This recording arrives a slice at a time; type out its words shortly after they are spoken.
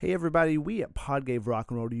Hey everybody, we at Pod Gave Rock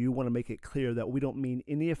and Roll to You want to make it clear that we don't mean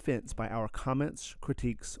any offense by our comments,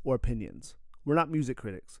 critiques, or opinions. We're not music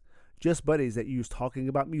critics, just buddies that use talking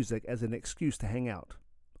about music as an excuse to hang out.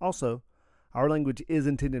 Also, our language is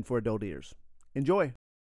intended for adult ears. Enjoy!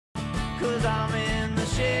 'Cause I'm in the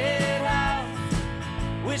shed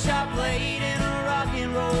house. Wish I played in a rock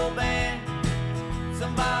and roll band.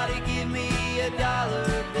 Somebody give me a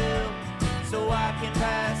dollar bill so I can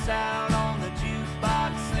pass out on the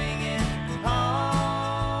jukebox singing honky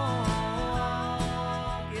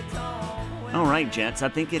tonk. All right, gents. I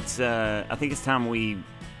think it's time we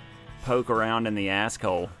poke around in the ass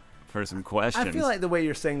hole for some questions. I feel like the way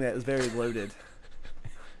you're saying that is very loaded.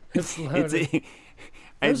 It's loaded.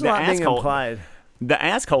 There's a lot being implied. The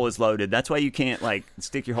ass hole is loaded. That's why you can't like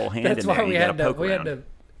stick your whole hand That's in why there. we You had gotta to poke around.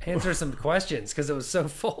 answer some questions because it was so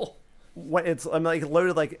full. What I'm like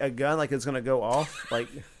loaded like a gun, like it's gonna go off, like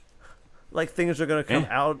things are gonna come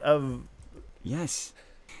out of. Yes.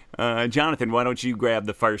 Jonathan, why don't you grab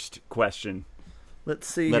the first question? Let's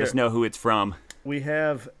see. Let here. us know who it's from. We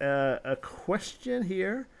have a question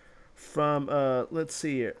here from let's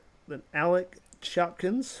see here, Alec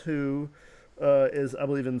Chopkins, who is I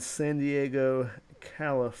believe in San Diego,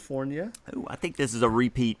 California. Oh, I think this is a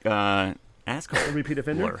repeat ass hole. A repeat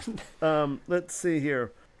offender. Let's see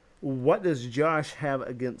here. What does Josh have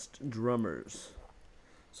against drummers?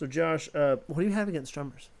 So Josh, what do you have against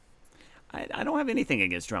drummers? I don't have anything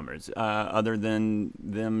against drummers other than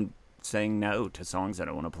them saying no to songs that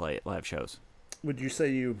I want to play at live shows. Would you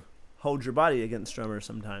say you hold your body against drummers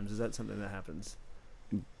sometimes? Is that something that happens?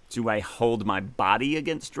 Do I hold my body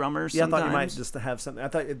against drummers Yeah, sometimes? I thought you might just have something. I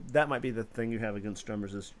thought that might be the thing you have against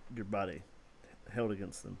drummers is your body held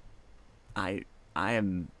against them. I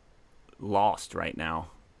am lost right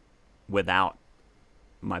now without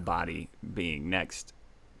my body being next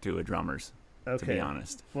to a drummer's, to be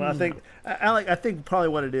honest. Well, I think, Alec, I think probably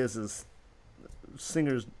what it is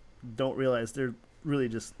singers don't realize they're really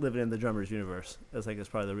just living in the drummer's universe. I think is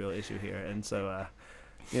probably the real issue here. And so,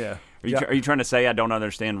 yeah. Are you trying to say I don't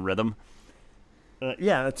understand rhythm?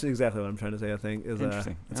 Yeah, that's exactly what I'm trying to say. I think is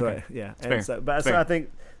interesting. That's Okay. right. Yeah, It's fair. and so, but It's so fair. I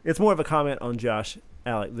think it's more of a comment on Josh,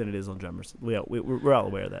 Alec, than it is on drummers. We're all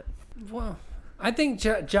aware of that, Well, I think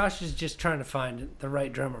Josh is just trying to find the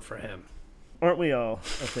right drummer for him. aren't we all?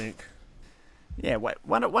 I think. Yeah, why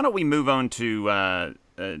don't we move on to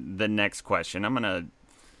the next question? I'm going to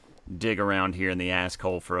dig around here in the ass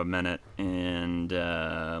hole for a minute, and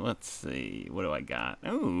let's see. What do I got?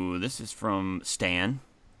 Oh, this is from Stan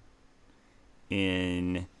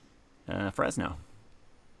in Fresno.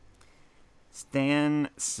 Stan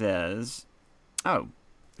says, oh,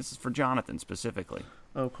 this is for Jonathan specifically.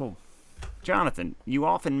 Oh, cool. Jonathan, you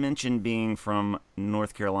often mention being from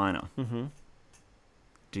North Carolina. Mm-hmm.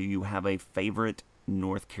 Do you have a favorite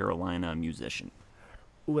North Carolina musician?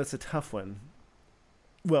 Ooh, that's a tough one.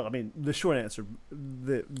 Well, I mean, the short answer,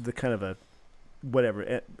 the kind of a whatever,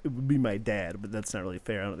 it would be my dad, but that's not really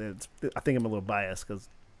fair. I think I'm a little biased because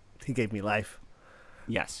he gave me life.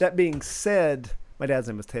 Yes. That being said, my dad's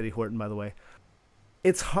name is Teddy Horton, by the way.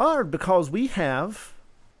 It's hard because we have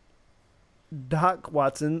Doc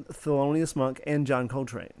Watson, Thelonious Monk, and John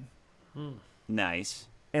Coltrane. Nice.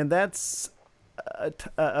 And that's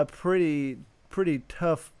a pretty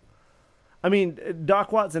tough. I mean,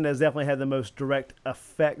 Doc Watson has definitely had the most direct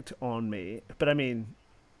effect on me, but I mean,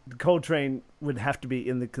 Coltrane would have to be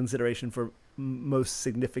in the consideration for most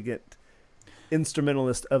significant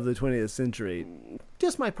instrumentalist of the 20th century.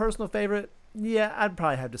 Just my personal favorite, yeah, I'd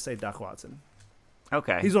probably have to say Doc Watson.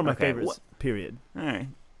 Okay. He's one of my Okay. favorites. Period. All right.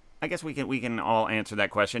 I guess we can all answer that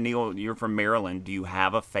question. Neil, you're from Maryland. Do you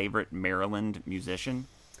have a favorite Maryland musician?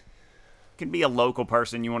 Could be a local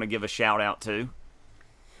person you want to give a shout out to.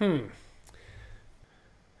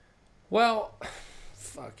 Well,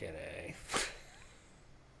 fucking A.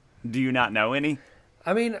 Do you not know any?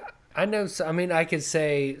 I mean, I know. I mean, I could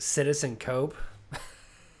say Citizen Cope,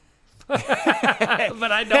 but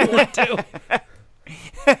I don't want to.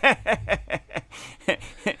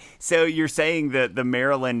 So you're saying that the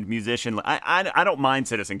Maryland musician? I don't mind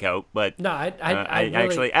Citizen Cope, but No, I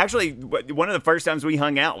really, actually one of the first times we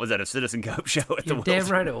hung out was at a Citizen Cope show at the you're damn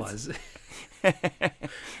Wilson. right it was.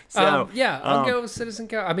 So Yeah, I'll go with Citizen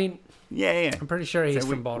Cope. I mean, yeah. I'm pretty sure he's So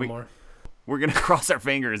from Baltimore. We're gonna cross our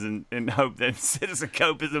fingers and hope that Citizen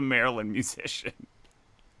Cope is a Maryland musician.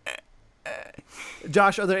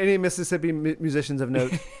 Josh, are there any Mississippi musicians of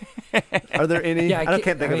note? Are there any? Yeah, I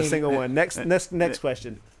can't think of a single one. Next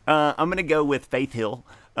question. I'm gonna go with Faith Hill.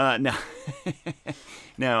 No,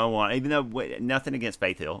 no, I won't. Even though nothing against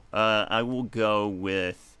Faith Hill, I will go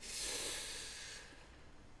with.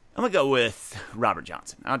 I'm going to go with Robert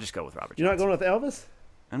Johnson. I'll just go with Robert You're not Johnson. going with Elvis?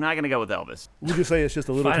 I'm not going to go with Elvis. Would you say it's just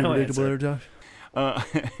a little too Final predictable answer. there, Josh?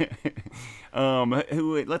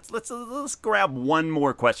 Let's grab one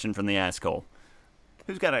more question from the Ask Hole.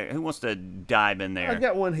 Who wants to dive in there? I've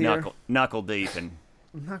got one here. Knuckle deep and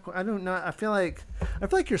I don't know. I feel like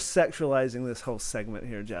you're sexualizing this whole segment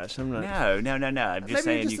here, Josh. I'm not. no. I'm just Maybe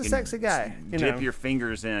saying you're just you a can sexy guy. You dip know. your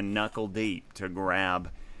fingers in knuckle deep to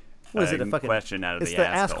grab What is it? A fucking question out of It's the the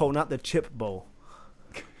Ask ass Hole. hole, not the chip bowl.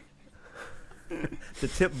 The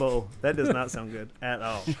tip bowl. That does not sound good at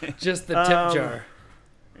all. Just the tip jar.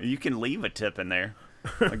 You can leave a tip in there.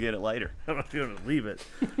 I'll get it later. I don't know if you want to leave it.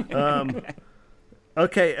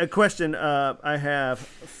 Okay, a question I have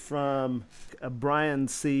from Brian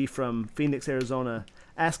C. from Phoenix, Arizona,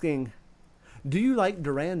 asking, do you like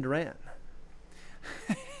Duran Duran?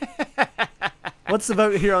 What's the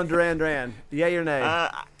vote here on Duran Duran? Yay or nay?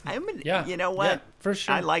 Yeah. You know what? Yeah, for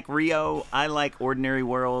sure. I like Rio. I like Ordinary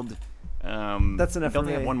World. That's enough Don't for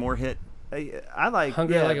they have me. one more hit? I like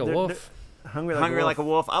Hungry Like a Wolf. Hungry Hungry Like a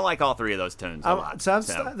Wolf. I like all three of those tunes a lot. So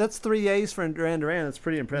that's 3 yays for Duran Duran. That's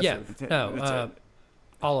pretty impressive. Yeah. No,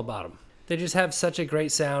 all about them. They just have such a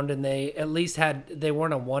great sound, and they at least they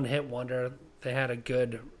weren't a one-hit wonder. They had a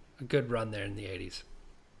good run there in the 80s.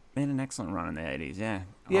 They had an excellent run in the 80s, yeah.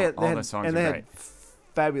 Yeah, all those songs and are they great. had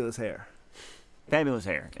fabulous hair. Fabulous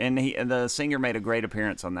hair. And the singer made a great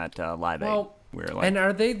appearance on that Live Aid. Well, We were like, and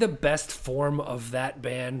are they the best form of that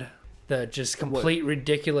band? The just complete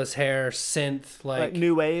ridiculous hair, synth, Like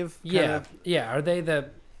new wave? yeah, yeah. Are they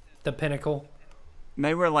the pinnacle?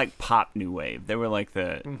 they were like pop new wave. They were like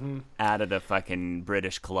the out of the fucking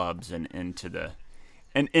British clubs and into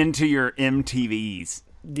your MTVs.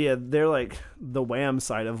 Yeah, they're like the Wham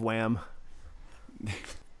side of Wham.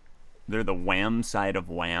 They're the Wham side of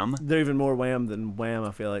Wham. They're even more Wham than Wham,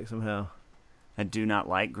 I feel like, somehow. I do not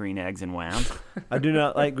like green eggs and Wham. I do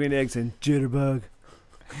not like green eggs and Jitterbug.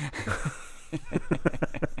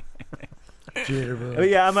 Jitterbug. But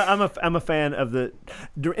yeah, I'm a fan of the.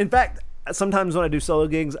 In fact, sometimes when I do solo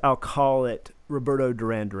gigs, I'll call it Roberto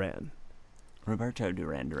Duran Duran. Roberto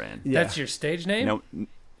Duran Duran. Yeah, That's your stage name? No,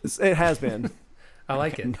 it has been. I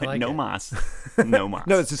like it. I like no it. Mas. No Mas.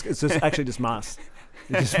 No, it's just actually just Mas.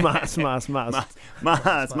 It's just Mas. Mas.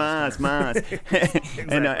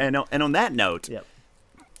 And on that note, Yep.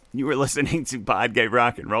 you were listening to Pod Gave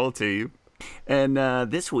Rock and Roll to you. And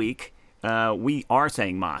this week, we are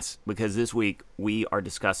saying Mas because this week we are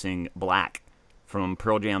discussing Black from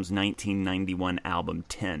Pearl Jam's 1991 album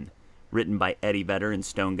 10, written by Eddie Vedder and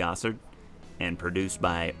Stone Gossard, and produced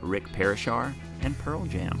by Rick Parashar and Pearl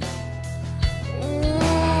Jam. And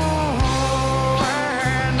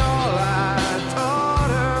all I taught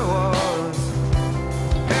her was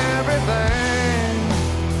everything.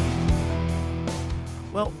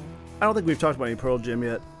 Well, I don't think we've talked about any Pearl Jam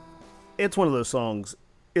yet. It's one of those songs.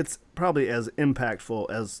 It's probably as impactful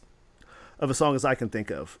of a song as I can think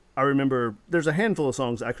of. I remember there's a handful of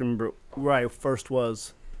songs I can remember where I first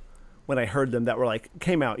was when I heard them that were like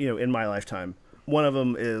came out, in my lifetime. One of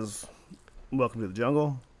them is Welcome to the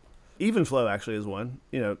Jungle. Even Flow actually is one.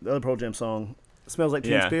 The other Pearl Jam song, Smells Like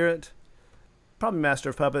Teen Yeah. Spirit. Probably Master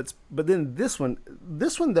of Puppets. But then this one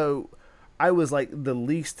though, I was like the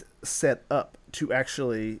least set up to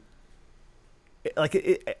actually. I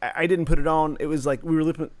didn't put it on. It was like we were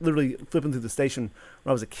literally flipping through the station when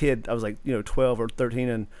I was a kid. I was like 12 or 13,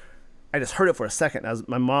 and I just heard it for a second.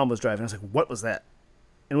 My mom was driving. I was like, "What was that?"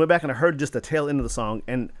 And went back and I heard just the tail end of the song,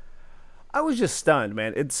 and I was just stunned,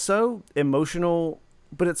 man. It's so emotional,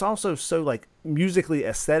 but it's also so like musically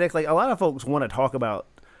aesthetic. Like a lot of folks want to talk about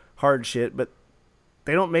hard shit, but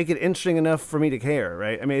they don't make it interesting enough for me to care,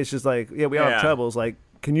 right? I mean, it's just like, we all have Yeah. troubles. Like,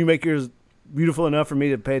 can you make yours beautiful enough for me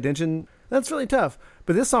to pay attention? That's really tough.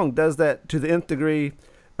 But this song does that to the nth degree.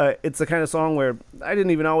 It's the kind of song where I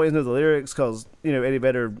didn't even always know the lyrics because, Eddie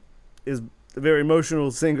Vedder is a very emotional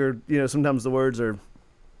singer. Sometimes the words are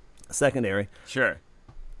secondary. Sure.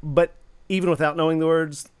 But even without knowing the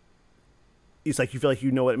words, it's like you feel like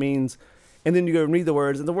you know what it means. And then you go and read the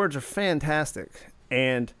words, and the words are fantastic.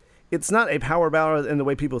 And it's not a power ballad in the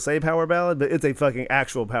way people say power ballad, but it's a fucking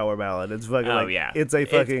actual power ballad. It's fucking it's a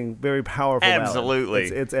fucking very powerful Absolutely.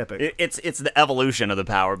 ballad. It's epic. It's the evolution of the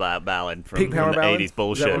power ballad from, Peak power from the ballad? 80s Is that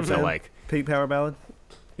bullshit. what I'm So saying? like, Peak power ballad?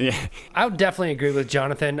 yeah. I would definitely agree with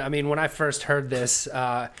Jonathan. I mean, when I first heard this,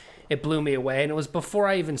 it blew me away, and it was before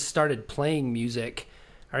I even started playing music.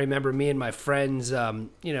 I remember me and my friends,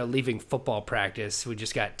 leaving football practice. We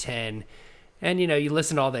just got 10, and you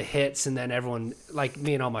listen to all the hits, and then everyone, like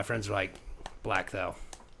me and all my friends, were like, "Black though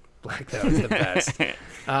is the best."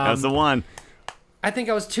 That's the one. I think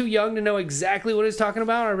I was too young to know exactly what he was talking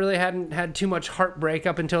about. I really hadn't had too much heartbreak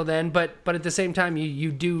up until then, but at the same time,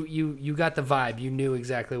 you got the vibe. You knew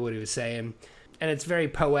exactly what he was saying, and it's very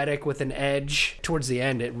poetic with an edge. Towards the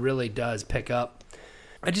end, it really does pick up.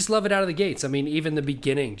 I just love it out of the gates. I mean, even the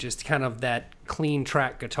beginning, just kind of that clean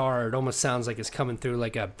track guitar. It almost sounds like it's coming through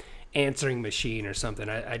like a answering machine or something.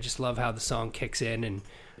 I just love how the song kicks in and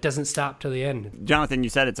doesn't stop till the end. Jonathan, you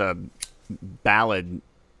said it's a ballad,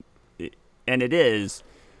 and it is,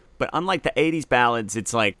 but unlike the 80s ballads,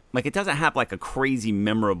 it's like it doesn't have like a crazy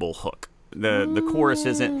memorable hook. The chorus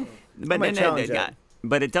isn't, but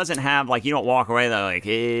it doesn't have like, you don't walk away like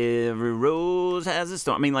every rose has a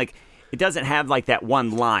storm. I mean, like, it doesn't have like that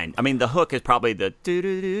one line. I mean, the hook is probably the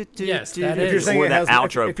yes, that If you're is. saying or it that has,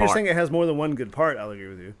 outro if you're part. saying it has more than one good part, I'll agree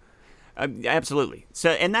with you. Absolutely. So,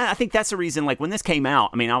 and that, I think that's the reason. Like when this came out,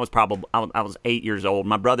 I mean, I was 8 years old.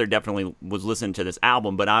 My brother definitely was listening to this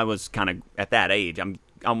album, but I was kind of at that age.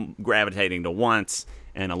 I'm gravitating to Once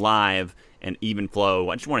and Alive and Even Flow.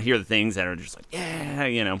 I just want to hear the things that are just like, yeah,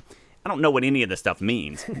 you know. I don't know what any of this stuff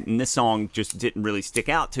means, and this song just didn't really stick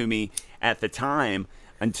out to me at the time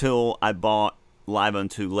until I bought Live on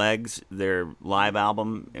Two Legs, their live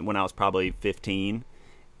album, when I was probably 15,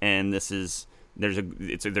 and there's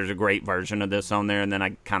a great version of this on there, and then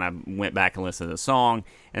I kind of went back and listened to the song,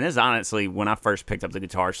 and this honestly, when I first picked up the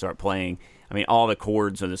guitar, started playing, I mean, all the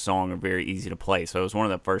chords of the song are very easy to play, so it was one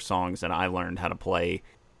of the first songs that I learned how to play.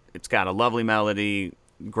 It's got a lovely melody,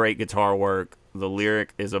 great guitar work. The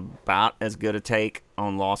lyric is about as good a take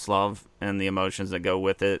on lost love and the emotions that go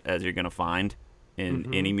with it as you're going to find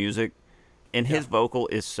in any music. And his vocal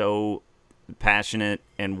is so passionate,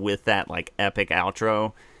 and with that like epic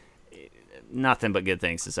outro, nothing but good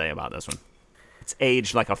things to say about this one. It's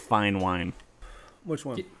aged like a fine wine. Which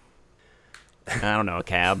one? I don't know, a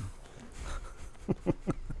cab.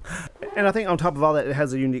 And I think on top of all that, it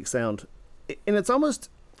has a unique sound, and it almost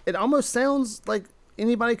sounds like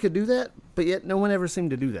anybody could do that, but yet no one ever seemed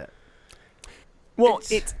to do that. Well,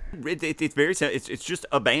 it's very it's just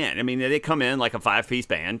a band. I mean, they come in like a 5-piece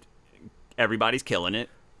band. Everybody's killing it.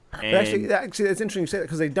 And Actually, that's interesting you say that,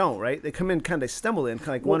 because they don't, right? They come in, kind of stumble in, kind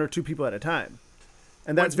of like one or two people at a time,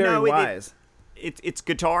 and that's very wise. It's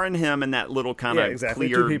guitar and him and that little kind of exactly.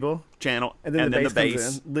 clear Two people. channel, And then the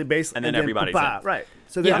bass, and then everybody's in. Right.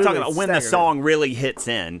 So I'm talking about when the song really hits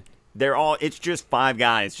in. It's just 5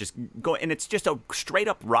 guys just go, and it's just a straight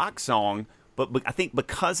up rock song. But I think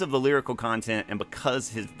because of the lyrical content and because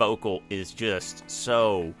his vocal is just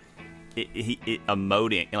so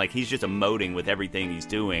emoting, like he's just emoting with everything he's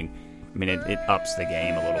doing. I mean, it ups the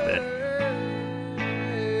game a little bit.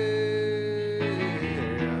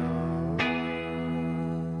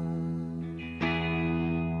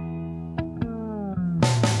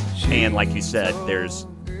 And like you said, there's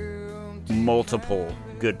multiple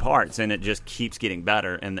good parts, and it just keeps getting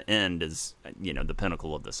better, and the end is, the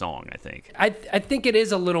pinnacle of the song, I think. I think it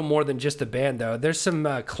is a little more than just a band, though. There's some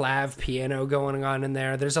clav piano going on in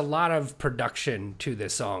there. There's a lot of production to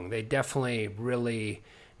this song. They definitely really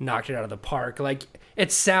knocked it out of the park. Like,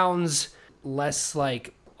 it sounds less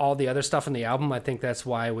like all the other stuff on the album. I think that's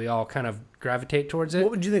why we all kind of gravitate towards it.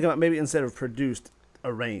 What would you think about maybe instead of produced,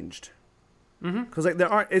 arranged? Because like there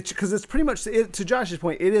aren't, because it's pretty much, to Josh's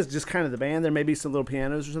point, it is just kind of the band. There may be some little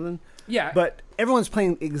pianos or something. Yeah. But everyone's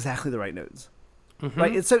playing exactly the right notes.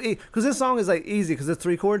 Right? It's so, because this song is like easy because it's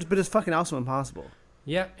 3 chords, but it's fucking also impossible.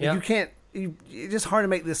 Yeah. Like, Yeah. you can't. It's just hard to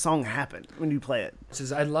make this song happen when you play it.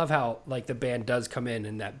 I love how like the band does come in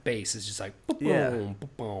and that bass is just like boom, Yeah. boom,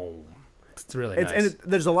 boom. It's really It's, nice. and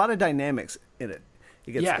there's a lot of dynamics in it.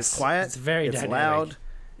 It gets it's quiet. it's very it's dynamic. loud.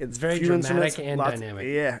 It's very few dramatic instruments, and dynamic.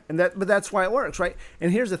 Yeah, but that's why it works, right?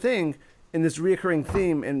 And here's the thing, in this reoccurring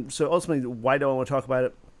theme, and so ultimately, why do I want to talk about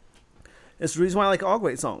it? It's the reason why I like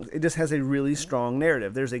Ogwait songs. It just has a really strong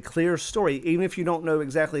narrative. There's a clear story, even if you don't know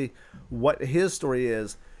exactly what his story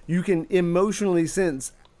is. You can emotionally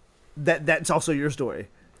sense that that's also your story,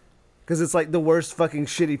 because it's like the worst fucking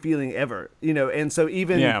shitty feeling ever, And so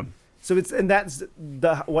that's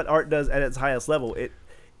what art does at its highest level.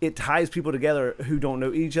 It ties people together who don't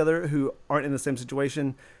know each other, who aren't in the same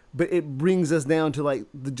situation, but it brings us down to like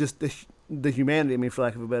the humanity, I mean, for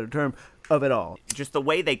lack of a better term, of it all. Just the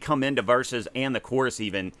way they come into verses and the chorus,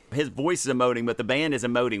 even his voice is emoting, but the band is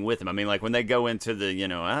emoting with him. I mean, like when they go into the,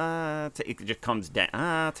 it just comes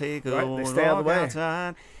down. Take a Right, they stay out of the way.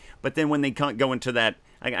 outside. But then when they go into that,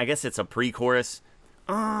 I guess it's a pre-chorus.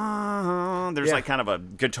 There's like kind of a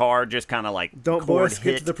guitar, just kind of like Don't chord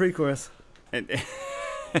skip hit. to the pre-chorus.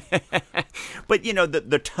 But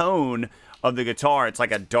the tone of the guitar, it's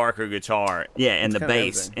like a darker guitar. Yeah, and the kinda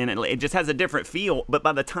bass, and it just has a different feel. But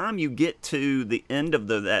by the time you get to the end of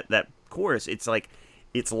that chorus, it's like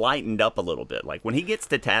it's lightened up a little bit. Like when he gets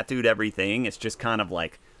to Tattooed Everything, it's just kind of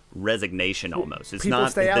like resignation almost. It's People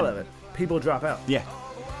not stay out of it. People drop out. Yeah,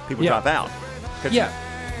 people Yeah. drop out. 'Cause Yeah.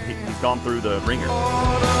 he's gone through the ringer.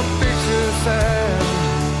 All the pictures sad,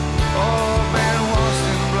 all been washed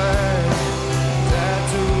in black,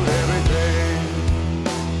 tattooed every day.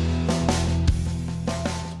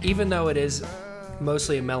 Even though it is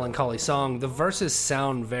mostly a melancholy song, the verses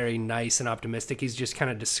sound very nice and optimistic. He's just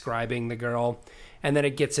kind of describing the girl, and then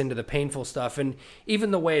it gets into the painful stuff. And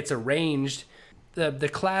even the way it's arranged, the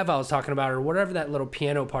clav I was talking about, or whatever that little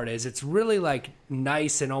piano part is, it's really like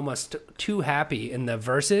nice and almost too happy in the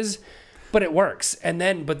verses, but it works.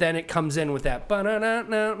 But then it comes in with that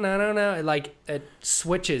ba-na-na-na-na-na-na. Like it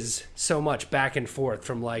switches so much back and forth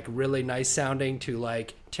from like really nice sounding to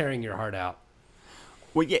like tearing your heart out.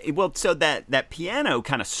 Well, yeah. Well, so that piano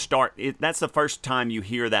kind of that's the first time you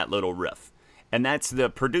hear that little riff, and that's the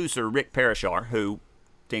producer Rick Parashar, who,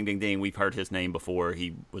 ding ding ding, we've heard his name before.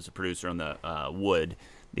 He was a producer on the Wood,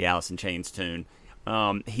 the Alice in Chains tune.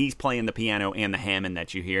 He's playing the piano and the Hammond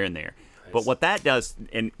that you hear in there. Nice. But what that does,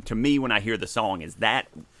 and to me, when I hear the song, is that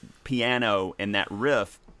piano and that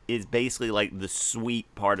riff is basically like the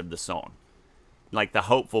sweet part of the song. Like the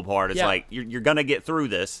hopeful part is like you're gonna get through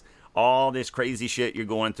this. All this crazy shit you're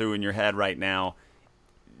going through in your head right now,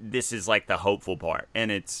 this is like the hopeful part, and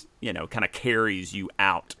it's kind of carries you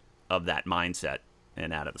out of that mindset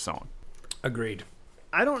and out of the song. Agreed.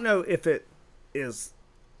 I don't know if it is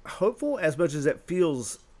hopeful as much as it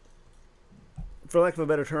feels, for lack of a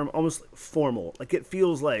better term, almost formal. Like it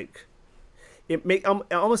feels like it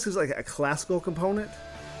almost feels like a classical component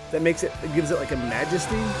that gives it like a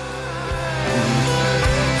majesty.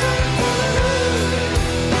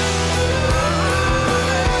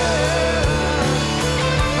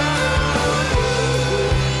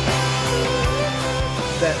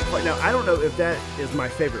 Now, I don't know if that is my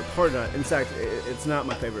favorite part or not. In fact, it's not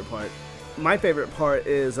my favorite part. My favorite part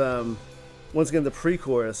is, once again, the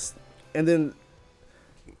pre-chorus, and then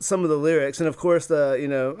some of the lyrics, and of course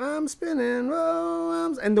I'm spinning,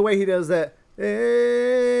 and the way he does that,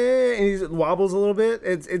 and he wobbles a little bit.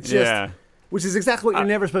 It's just, which is exactly what you're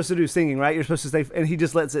never supposed to do singing, right? You're supposed to stay, and he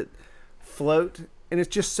just lets it float, and it's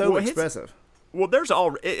just so expressive. Well,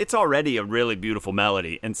 it's already a really beautiful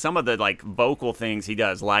melody, and some of the like vocal things he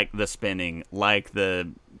does, like the spinning, like the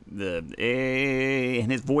and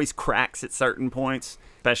his voice cracks at certain points,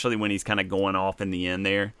 especially when he's kind of going off in the end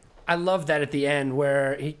there. I love that at the end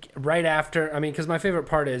where right after, because my favorite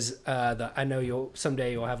part is I know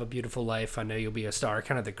someday you'll have a beautiful life, I know you'll be a star,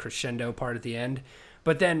 kind of the crescendo part at the end,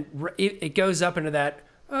 but then it goes up into that.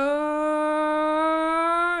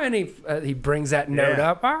 And he brings that note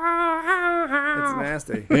up. It's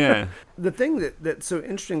nasty. Yeah. The thing that's so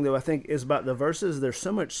interesting, though, I think, is about the verses. There's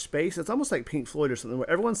so much space. It's almost like Pink Floyd or something, where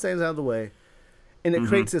everyone stands out of the way, and it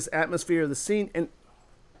creates this atmosphere of the scene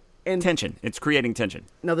and tension. It's creating tension.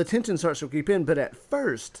 Now the tension starts to creep in, but at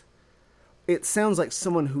first, it sounds like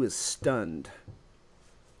someone who is stunned.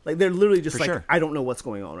 Like they're literally just I don't know what's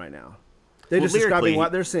going on right now. They're just describing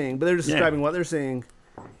what they're seeing, but they're just describing what they're seeing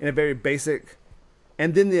in a very basic.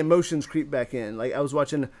 And then the emotions creep back in. Like I was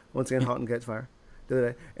watching once again *Halt and Catch Fire* the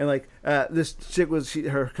other day, and like this chick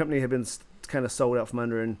her company had been kind of sold out from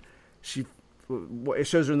under, and it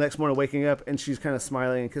shows her the next morning waking up, and she's kind of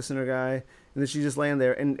smiling and kissing her guy, and then she's just laying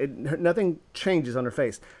there, and nothing changes on her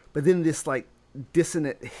face. But then this like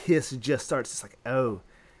dissonant hiss just starts. It's like, oh,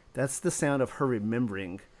 that's the sound of her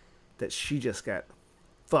remembering that she just got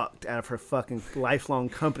fucked out of her fucking lifelong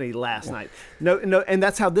company last night. No, and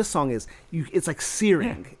that's how this song is. It's like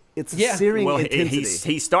searing. It's searing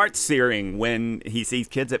intensity. He starts searing when he sees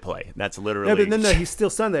kids at play. That's literally. No, he's still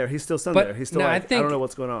stunned there. He's still stunned there. He's still I don't know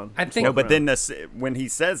what's going on. I think. No, but then when he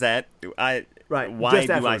says that, why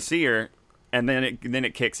do I see her? And then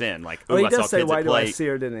it kicks in like, he I does saw say, kids "Why at do play." I see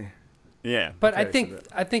her?" Didn't he? Yeah. But okay,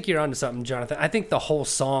 I think you're onto something, Jonathan. I think the whole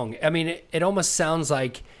song. It almost sounds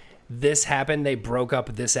like this happened. They broke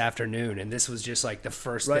up this afternoon, and this was just like the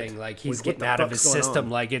first thing. Like he's getting out of his system.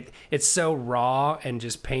 Like it's so raw and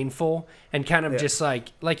just painful, and kind of just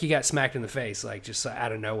like you got smacked in the face, like just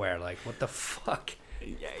out of nowhere. Like what the fuck?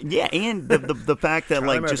 Yeah, and the fact that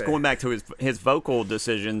like just going back to his vocal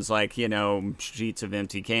decisions, like sheets of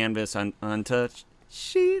empty canvas, untouched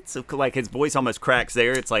sheets of, like his voice almost cracks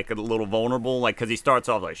there. It's like a little vulnerable, like because he starts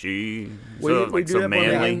off like so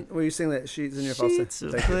manly. Will you sing that sheets in your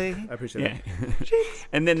falsetto? I appreciate it.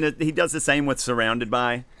 And then he does the same with "Surrounded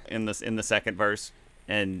By" in the second verse,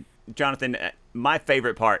 and Jonathan, my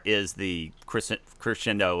favorite part is the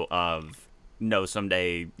crescendo of "No,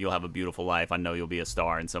 someday you'll have a beautiful life. I know you'll be a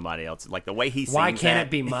star," and somebody else. Like the way he sings. Why can't that,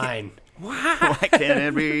 it be mine? Why can't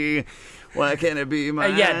it be? Why can't it be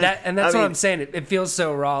mine? That's what I'm saying. It feels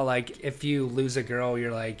so raw. Like if you lose a girl,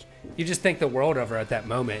 you're like, you just think the world over at that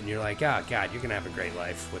moment, and you're like, oh God, you're gonna have a great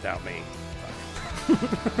life without me.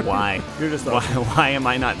 Why? You're just why am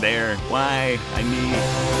I not there? Why? I need.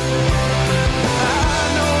 I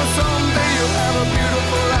know someday you'll have a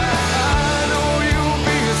beautiful life. I know you'll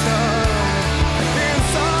be a star in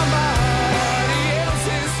somebody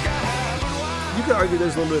else's sky. But why? You could argue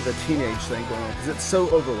there's a little bit of a teenage thing going on because it's so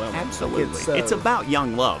overwhelming. Absolutely. Like, It's about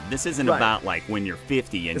young love. This isn't Right. about like when you're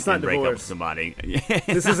 50 and, It's not and break up divorce. with somebody.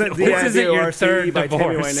 This isn't the This isn't your IDORC third by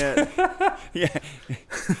Tammy divorce. Wynette. Yeah.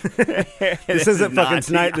 This isn't fucking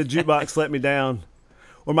Tonight the Jukebox Let Me Down.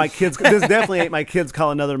 Or my kids. This definitely ain't my kids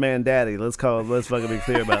call another man daddy. Let's fucking be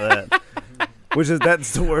clear about that.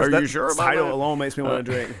 That's the worst. Are you that sure about title that? alone makes me want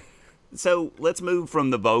to drink. So let's move from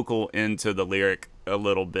the vocal into the lyric a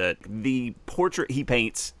little bit. The portrait he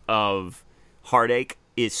paints of heartache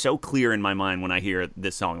is so clear in my mind when I hear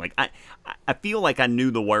this song. Like I feel like I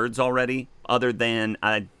knew the words already, other than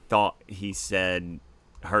I thought he said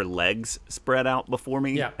her legs spread out before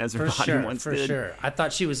me, Yeah, as her for body sure, once for did. sure. I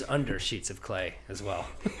thought she was under sheets of clay as well.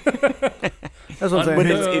 That's what I'm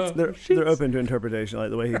saying. But They're open to interpretation,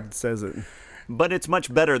 like the way he says it. But it's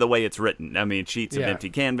much better the way it's written. I mean, sheets of Yeah.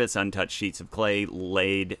 empty canvas, untouched sheets of clay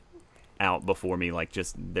laid out before me, like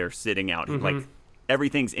just they're sitting out. Mm-hmm. Like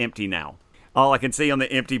everything's empty now. All I can see on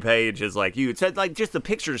the empty page is like you said, like just the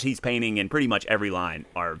pictures he's painting in pretty much every line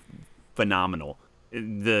are phenomenal.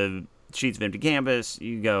 The sheets of empty canvas,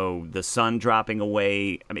 you go the sun dropping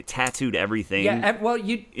away. I mean, tattooed everything. Yeah, well,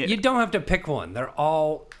 you don't have to pick one. They're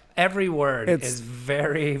all, every word It's- is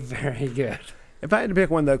very, very good. If I had to pick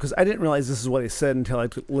one though, because I didn't realize this is what he said until I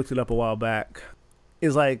looked it up a while back,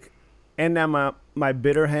 is like, and now my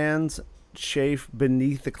bitter hands chafe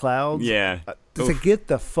beneath the clouds. Yeah. Just to get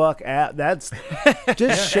the fuck out. That's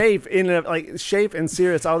just chafe chafe and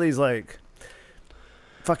serious. All these like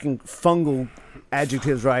fucking fungal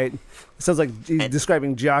adjectives, right? It sounds like he's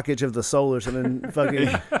describing Jokic of the Soul or something. Fucking,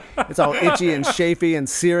 it's all itchy and chafy and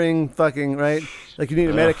searing. Fucking right. Like you need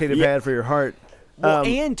a medicated pad for your heart. Well,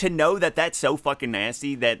 and to know that that's so fucking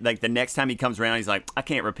nasty that like the next time he comes around, he's like, I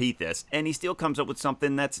can't repeat this, and he still comes up with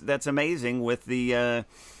something that's amazing with the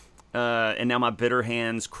and now my bitter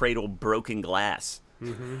hands cradle broken glass.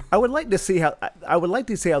 I would like to see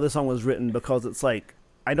how this song was written because it's like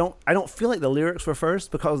I don't feel like the lyrics were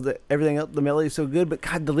first because everything else, the melody is so good, but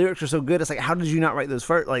God, the lyrics are so good. It's like, how did you not write those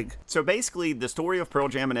first? Like, So basically, the story of Pearl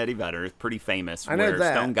Jam and Eddie Vedder is pretty famous. I know where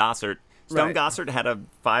that. Stone Right. Gossard had a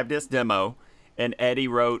 5-disc demo, and Eddie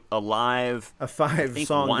wrote a live a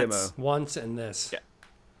 5-song once. demo. Once in this.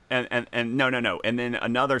 and no, and then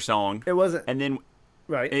another song. It wasn't And then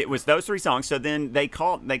right. it was those 3 songs. So then they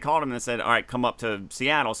called him and said, "All right, come up to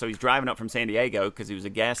Seattle." So he's driving up from San Diego because he was a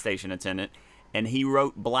gas station attendant, and he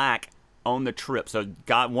wrote Black on the trip. So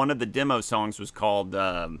one of the demo songs was called.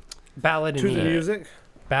 Ballad in to E. the music.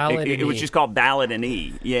 Ballad It in was E. just called Ballad in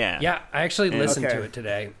E. Yeah. Yeah, I actually listened Okay. to it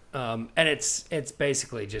today, and it's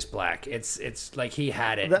basically just Black. It's like he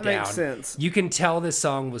had it That down. makes sense. You can tell this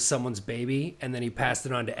song was someone's baby, and then he passed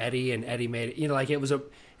it on to Eddie, and Eddie made it. You know, like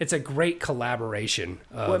it's a great collaboration.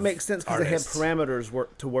 Of Well, it makes sense because they have artists. parameters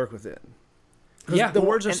to work within. 'Cause Yeah, the well,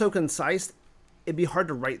 words are and- so concise. It'd be hard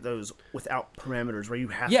to write those without parameters where you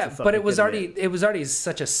have to. Yeah, fucking but it was fit in. already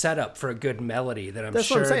such a setup for a good melody that I'm That's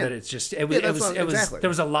what I'm sure saying. that it's just Yeah, that's what- exactly. there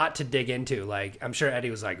was a lot to dig into. Like I'm sure Eddie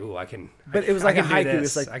was like, "Ooh, I can." But it was like I a can do haiku.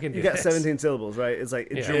 this. It's like I can do you got this. 17 syllables, right? It's like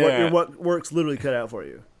it's Yeah. your work's literally cut out for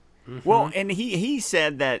you. Well, and he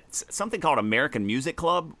said that something called American Music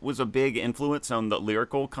Club was a big influence on the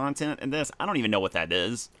lyrical content in this. I don't even know what that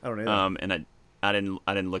is. I don't either. And I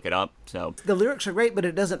didn't look it up. So The lyrics are great, but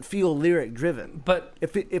it doesn't feel lyric driven. But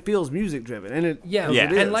It feels music driven, and it yeah, Yeah.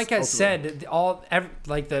 it is, and like I ultimately. said,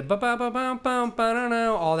 like the ba ba ba bum bum ba da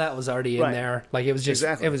da, all that was already in Right. there. Like it was just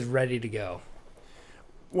Exactly. it was ready to go.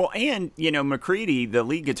 well, and McCready, the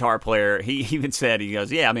lead guitar player, he even said, he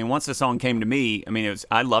goes, yeah, I mean, once the song came to me, I mean,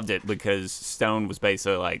 I loved it because Stone was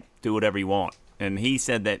basically like, do whatever you want. And he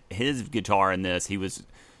said that his guitar in this, he was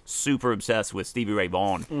super obsessed with Stevie Ray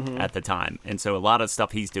Vaughan at the time. And so a lot of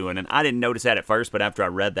stuff he's doing, and I didn't notice that at first, but after I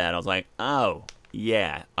read that, I was like, oh,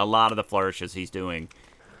 yeah, a lot of the flourishes he's doing.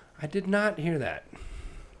 I did not hear that,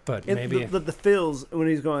 but It- maybe the feels when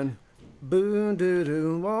he's going, boom doo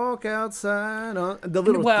doo, walk outside on the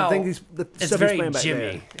little well, the thing the it's stuff he's very playing back Jimmy.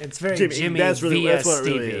 there. It's very Jimmy, Jimmy. that's via what it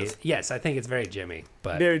Stevie. really is. Yes, I think it's very Jimmy.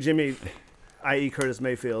 But Very Jimmy. i.e. Curtis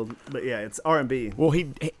Mayfield. But yeah, it's R&B. Well,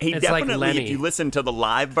 he It's like definitely, Lemmy. if you listen to the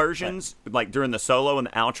live versions, like during the solo and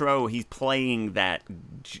the outro, he's playing that.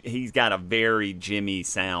 He's got a very Jimmy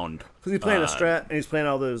sound. Because he's playing a Strat and he's playing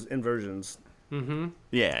all those inversions.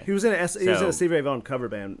 Yeah. He was in So- a Stevie Ray Vaughan cover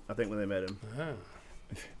band, I think, when they met him.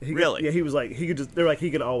 Really? Yeah, he was like, they're like,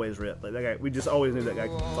 he could always rip. Like, that guy, we just always knew that guy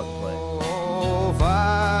could fucking play. Oh,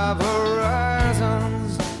 5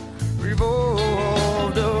 horizons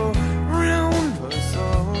revolved around the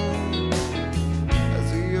sun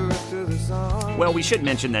as the earth to the sun. Well, we should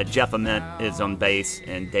mention that Jeff Ament is on bass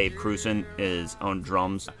and Dave Cruson is on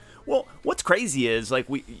drums. Well, what's crazy is, like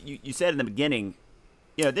you said in the beginning,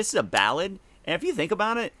 this is a ballad, and if you think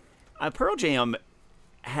about it, Pearl Jam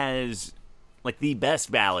has like the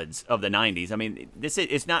best ballads of the 90s. I mean,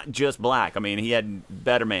 it's not just Black. I mean, he had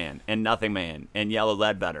Better Man and Nothing Man and Yellow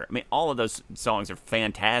Ledbetter. I mean, all of those songs are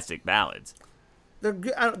fantastic ballads. They're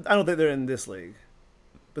good. I don't think they're in this league,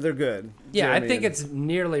 but they're good. Yeah, I Jeremy think and- it's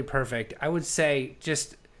nearly perfect. I would say,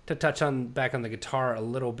 just to touch on back on the guitar a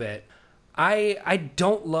little bit, I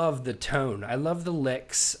don't love the tone. I love the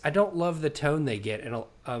licks. I don't love the tone they get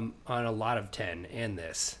on a lot of 10 and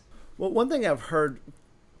this. Well, one thing I've heard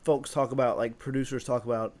folks talk about, like producers talk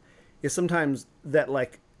about, is sometimes that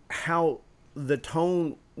like how the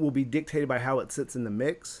tone will be dictated by how it sits in the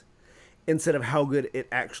mix instead of how good it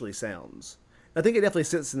actually sounds. I think it definitely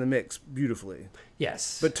sits in the mix beautifully.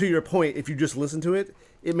 Yes. But to your point, if you just listen to it,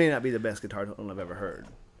 it may not be the best guitar tone I've ever heard.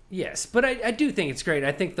 Yes, but I do think it's great.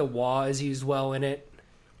 I think the wah is used well in it.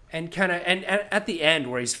 And kind of, and at the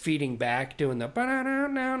end where he's feeding back, doing the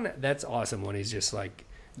ba-da-da-da, that's awesome when he's just like,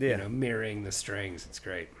 Yeah. mirroring the strings. It's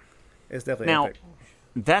great. It's definitely Now, epic.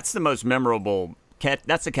 that's the most memorable.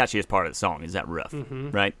 That's the catchiest part of the song. Is that riff,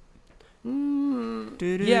 right?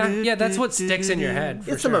 Yeah, that's what sticks in your head.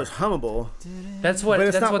 For It's sure. the most hummable. That's what But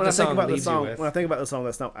it's that's not what when I the think song about the leaves you song. with. When I think about the song,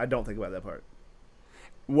 that's not. I don't think about that part.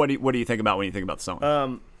 What do you think about when you think about the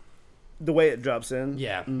song? The way it drops in.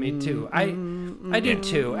 Yeah, me too. I do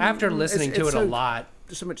too. After listening to it's it a so- lot,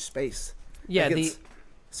 There's so much space. yeah, Like, the it's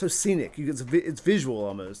so scenic. It's visual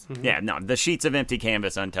almost. Yeah, no, the sheets of empty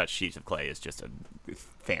canvas, untouched sheets of clay is just a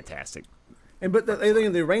fantastic. And but the other thing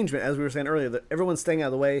in the arrangement, as we were saying earlier, that everyone's staying out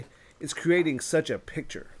of the way, it's creating such a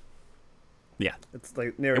picture. Yeah. It's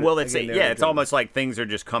like narrative. Well, it's again, it's narrative. almost like things are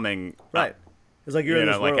just coming right. up, It's like you're in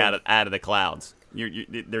this like world. out of the clouds.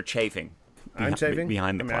 They're chafing. I'm chafing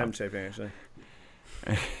behind the I'm clouds. chafing actually.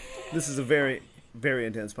 This is a very, very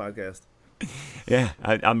intense podcast. Yeah,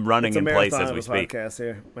 I'm running It's a in place marathon as of we a speak. podcast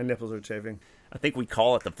here. My nipples are chafing. I think we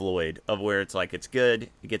call it the Floyd of where it's like it's good,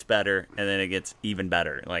 it gets better, and then it gets even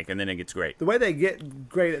better, and then it gets great. The way they get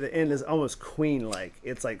great at the end is almost Queen-like.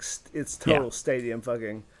 It's like it's total Yeah. stadium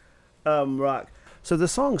fucking rock. So the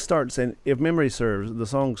song starts in, if memory serves, the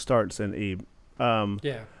song starts in E.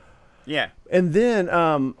 yeah. Yeah, And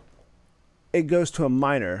then it goes to a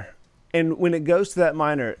minor. And when it goes to that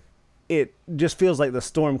minor, it just feels like the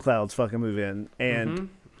storm clouds fucking move in. And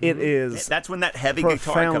it is that's when that heavy guitar comes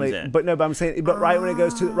profoundly. in. But no, but I'm saying, but right when it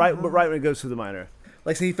goes to right when it goes to the minor,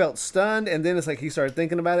 like so he felt stunned, and then it's like he started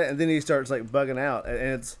thinking about it, and then he starts like bugging out, and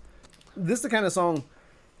it's this is the kind of song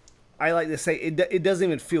I like to say it doesn't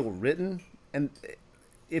even feel written, and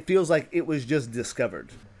it feels like it was just discovered.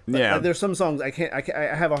 Yeah. Like, there's some songs I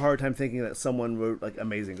have a hard time thinking that someone wrote like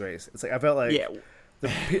Amazing Grace. It's like I felt like Yeah.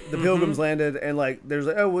 the Pilgrims landed, and like there's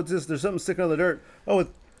like, oh, what's this? There's something sticking on the dirt. Oh,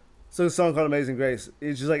 so a song called Amazing Grace.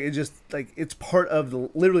 It's just like it's part of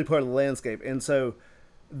literally part of the landscape. And so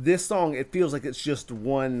this song, it feels like it's just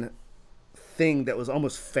one thing that was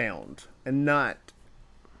almost found and not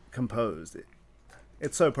composed.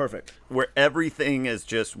 It's so perfect. Where everything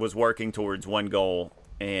was working towards one goal,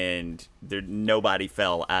 and nobody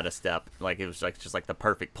fell out of step. Like it was like just like the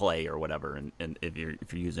perfect play or whatever. And if you're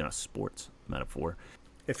using a sports metaphor,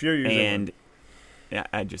 If you're using and one, yeah,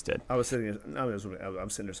 I just did. I'm sitting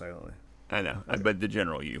there silently. I know, but the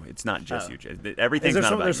general you. It's not just Oh. you. Everything's Is there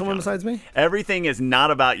not about there's you, someone Jonathan. besides me? Everything is not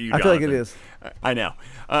about you, I feel like it Jonathan. is. I know.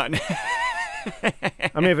 I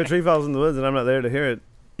mean, if a tree falls in the woods and I'm not there to hear it,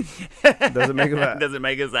 does it make a Does it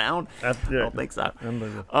make a sound? I yeah. don't think so.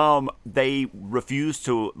 Unbelievable. They refused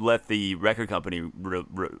to let the record company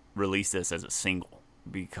release this as a single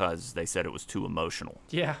because they said it was too emotional,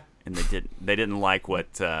 Yeah. and they didn't like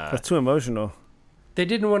what. That's too emotional. They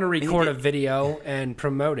didn't want to record a video and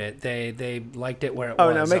promote it. They liked it where it Oh,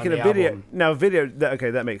 was. now making on a the video. album. Now video. That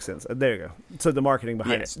okay, that makes sense. There you go. So the marketing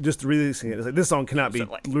behind Yes. it, just releasing it. It's like this song cannot be So,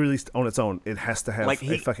 like- released on its own. It has to have like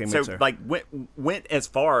a fucking mixer. went as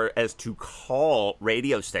far as to call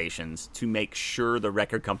radio stations to make sure the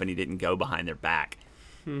record company didn't go behind their back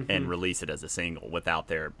and release it as a single without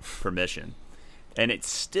their permission. and it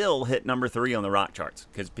still hit number 3 on the rock charts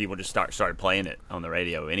because people just started playing it on the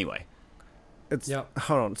radio anyway. It's Yep.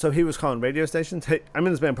 hold on. So he was calling radio stations. Hey, I'm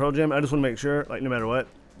in this band Pearl Jam. I just want to make sure, like, no matter what,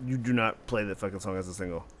 you do not play that fucking song as a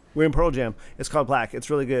single. We're in Pearl Jam. It's called Black. It's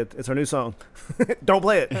really good. It's our new song. Don't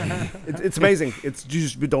play it. It's amazing. It's you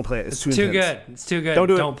just don't play it. It's too Too intense. good. It's too good. Don't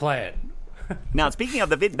do it. Don't play it. Now, speaking of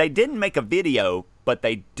they didn't make a video, but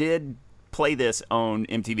they did play this on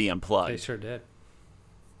MTV Unplugged. They sure did.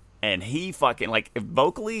 And he fucking, like,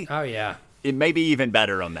 vocally, Oh yeah. it may be even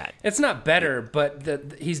better on that. It's not better, but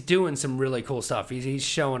he's doing some really cool stuff. He's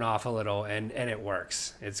showing off a little, and it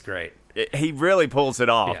works. It's great. He really pulls it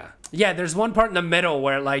off. Yeah. Yeah, there's one part in the middle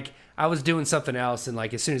where, like, I was doing something else, and,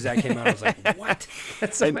 like, as soon as that came out, I was like, what?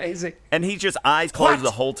 That's amazing. And he's just eyes closed What?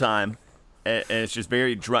 the whole time. And it's just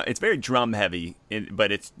very drum heavy,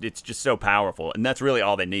 but it's just so powerful. And that's really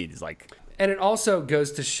all they need is, like, And it also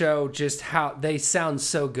goes to show just how they sound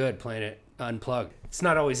so good playing it unplugged. It's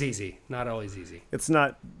not always easy. Not always easy. It's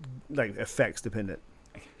not like effects dependent.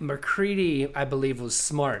 McCready, I believe, was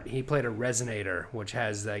smart. He played a resonator, which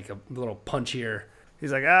has like a little punchier.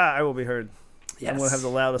 He's like, I will be heard. Yes. I'm gonna have the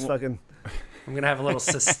loudest fucking I'm gonna have a little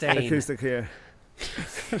sustain. acoustic here.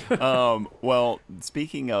 well,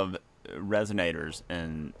 speaking of resonators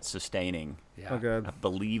and sustaining, Yeah. Oh god. I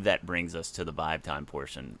believe that brings us to the vibe time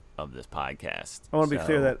portion of this podcast. I want to be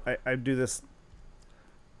clear that I do this.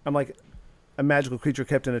 I'm like a magical creature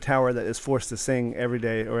kept in a tower that is forced to sing every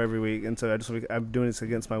day or every week, and so I'm doing this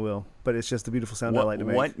against my will. But it's just a beautiful sound I like to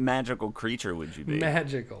make. What magical creature would you be?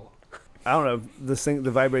 Magical. I don't know,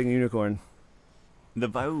 the vibrating unicorn. A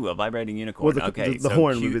vibrating unicorn. Well, Okay, the so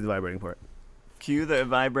horn cue, would be the vibrating part. cue the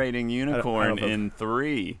vibrating unicorn know. in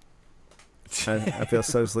 3. I feel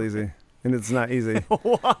so sleazy, and it's not easy.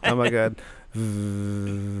 Oh my god.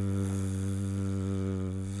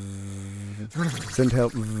 Send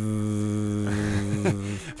help. All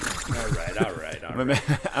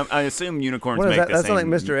right. I assume unicorns What is make that? the That's same. like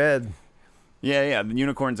Mr. Ed. Yeah. The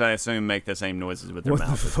unicorns, I assume, make the same noises with their What the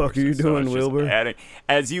mouths. as fuck are you horses, so doing, it's just Wilbur? adding-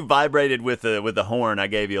 As you vibrated with the horn, I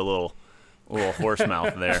gave you a little horse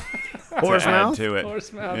mouth there. Horse to add mouth? to it.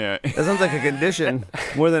 Horse mouth. Yeah. That sounds like a condition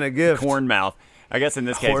more than a gift. Corn mouth. I guess in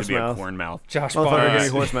this case Horse it'd be mouth. a corn mouth. Josh Motherfucker Barnes. gave me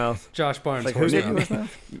horse mouth. Josh Barnes. Like, who horse gave you mouth. horse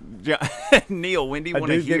mouth? Neil, when do you A want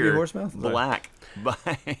to dude gave you hear horse mouth? Black by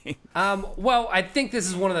Well, I think this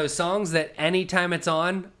is one of those songs that anytime it's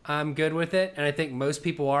on, I'm good with it, and I think most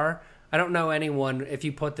people are. I don't know anyone, if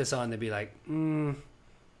you put this on, they'd be like, nah,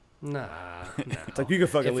 no. It's like you can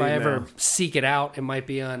fucking If leave I ever now. seek it out, it might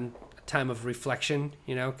be on a time of reflection,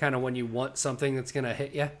 kind of when you want something that's going to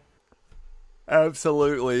hit you.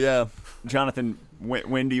 Absolutely, yeah. Jonathan,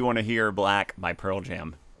 when do you want to hear Black by Pearl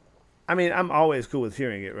Jam? I mean, I'm always cool with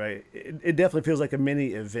hearing it, right? It definitely feels like a mini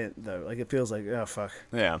event, though. Like, it feels like, oh, fuck.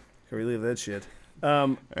 Yeah. Can we leave that shit?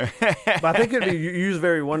 But I think it'd be used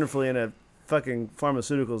very wonderfully in a fucking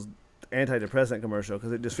pharmaceuticals antidepressant commercial,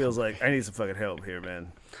 because it just feels like, I need some fucking help here,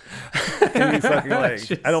 man. Can you fucking,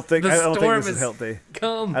 like, I don't think storm this is is healthy.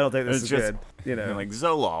 Come. I don't think this It's is just- good. You know, Like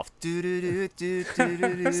Zoloft.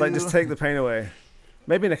 it's like, just take the pain away.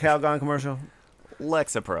 Maybe in a Calgon commercial.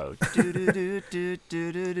 Lexapro.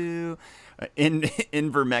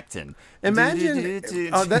 Invermectin. Imagine,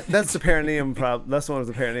 oh, that's the perineum problem. That's the one with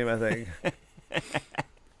the perineum, I think.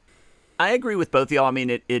 I agree with both of y'all. I mean,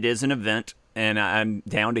 it is an event, and I'm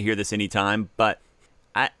down to hear this anytime, but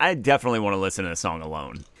I definitely want to listen to the song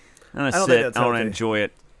alone. I want to don't think sit. that's I want to healthy. enjoy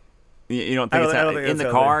it. You don't I think don't- it's I don't think in the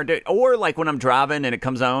that's car, or like when I'm driving and it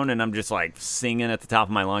comes on and I'm just like singing at the top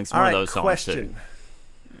of my lungs. It's All one right, of those songs question.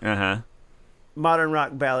 too. Uh-huh. Modern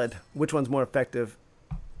rock ballad. Which one's more effective?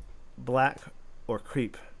 Black or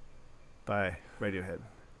Creep by Radiohead?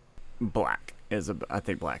 Black I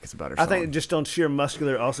think Black is a better I song. think just on sheer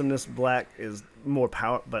muscular awesomeness, Black is more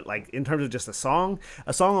power. But like in terms of just a song,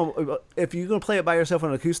 if you're gonna play it by yourself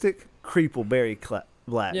on acoustic, Creep will bury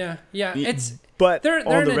Black. Yeah. It's But they're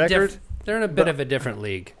on in the a record, they're in a bit of a different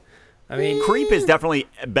league. I mean, Creep is definitely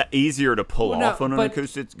easier to pull Well, no, off on an but-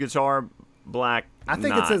 acoustic guitar. Black, I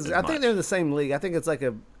think not it's. as I think much. they're in the same league. I think that's like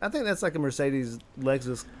a Mercedes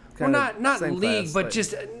Lexus. well, not same league, class, but like-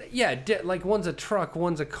 just like one's a truck,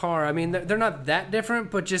 one's a car. I mean, they're not that different,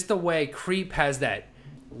 but just the way Creep has that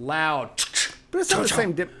loud. But it's not the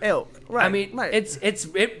same ilk, right? I mean, right.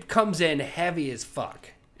 it comes in heavy as fuck,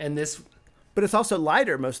 and this. but it's also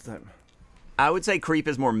lighter most of the time. I would say Creep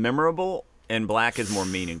is more memorable and Black is more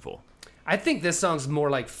meaningful. I think this song's more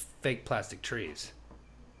like Fake Plastic Trees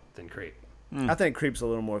than Creep. I think Creep's a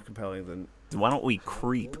little more compelling than Why don't we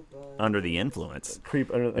creep under the influence Creep.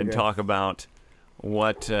 and Okay. talk about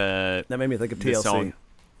what That made me think of this TLC. song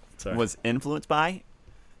Sorry. was influenced by?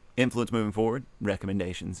 influence moving forward,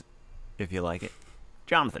 recommendations, if you like it.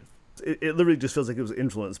 Jonathan. It literally just feels like it was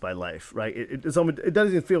influenced by life, right? It's almost, it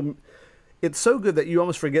doesn't even feel. It's so good that you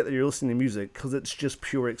almost forget that you're listening to music because it's just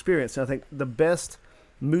pure experience. And I think the best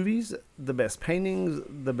movies, the best paintings,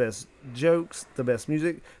 the best jokes, the best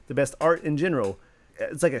music, the best art in general,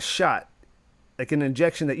 it's like a shot, like an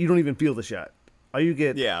injection that you don't even feel the shot. All you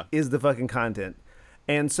get is the fucking content.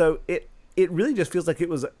 And so it really just feels like it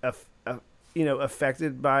was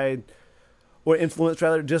affected by, or influenced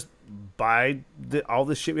rather, just by all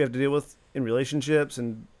this shit we have to deal with in relationships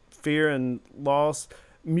and fear and loss.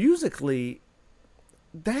 Musically,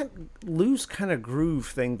 that loose kind of groove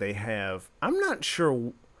thing they have, I'm not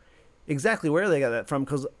sure exactly where they got that from,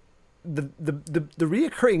 because the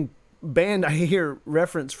reoccurring band I hear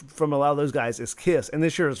reference from a lot of those guys is Kiss, and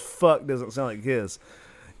this sure as fuck doesn't sound like Kiss,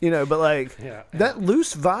 but like that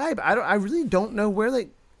loose vibe, I really don't know where they.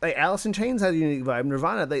 Like Alice in Chains had a unique vibe.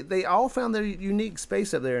 Nirvana, they all found their unique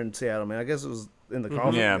space up there in Seattle. Man, I guess it was in the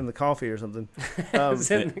coffee, in the coffee or something.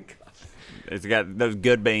 It's got those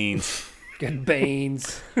good beans. Good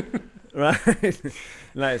beans. Right.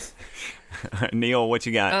 Nice. Neil, what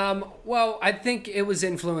you got? Well, I think it was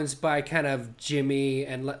influenced by kind of Jimmy,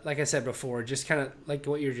 and like I said before, just kind of like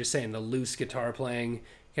what you were just saying, the loose guitar playing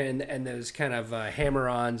and those kind of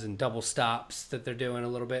hammer-ons and double stops that they're doing a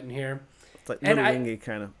little bit in here. It's like Little Wingy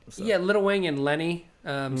kind of stuff. Yeah, Little Wing and Lenny,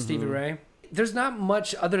 Stevie Ray. There's not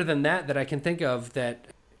much other than that I can think of that,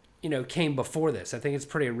 came before this. I think it's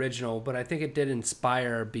pretty original, but I think it did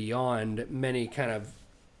inspire beyond many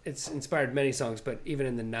it's inspired many songs, but even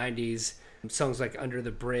in the 90s, songs like Under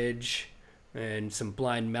the Bridge and some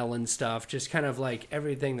Blind Melon stuff, just kind of like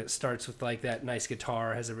everything that starts with like that nice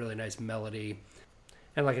guitar, has a really nice melody.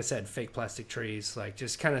 And like I said, Fake Plastic Trees, like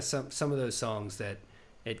just kind of some of those songs that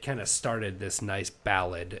it kind of started this nice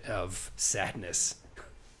ballad of sadness.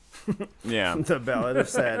 Yeah. The Ballad of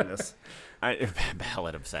Sadness.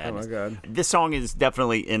 Ballad of Sadness. Oh, my God. This song is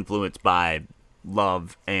definitely influenced by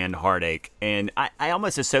love and heartache. And I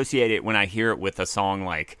almost associate it when I hear it with a song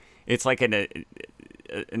like, it's like an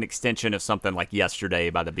extension of something like Yesterday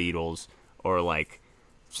by the Beatles, or like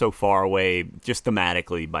So Far Away, just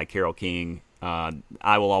thematically, by Carole King.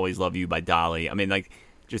 I Will Always Love You by Dolly. I mean, like,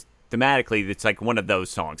 just thematically, it's like one of those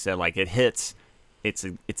songs that, like, it hits. It's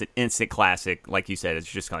an instant classic. Like you said,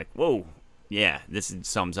 it's just like, whoa, yeah, this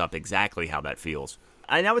sums up exactly how that feels.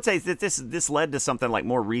 And I would say that this led to something like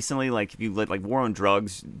more recently, like if you let like War on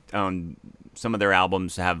Drugs, some of their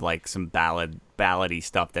albums have like some ballady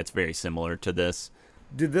stuff that's very similar to this.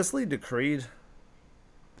 Did this lead to Creed?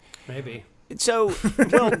 Maybe. So,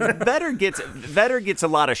 well, Vedder gets a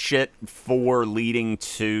lot of shit for leading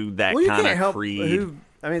to that kind of Creed.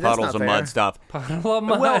 That's Puddles of Mud stuff. Puddle of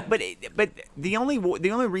Mud. Well, but the only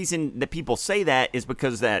reason that people say that is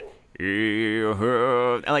because that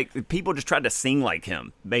like people just tried to sing like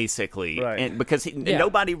him, basically, right. And because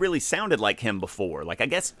nobody really sounded like him before. Like I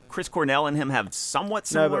guess Chris Cornell and him have somewhat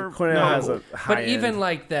similar. No, but Cornell has a high But even end.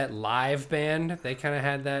 like that live band, they kind of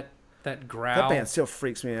had that growl. That band still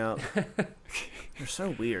freaks me out. They're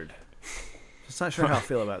so weird. Just not sure how I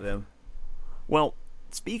feel about them. Well,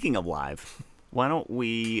 speaking of live, why don't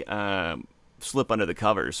we slip under the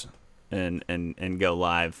covers and go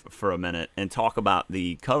live for a minute and talk about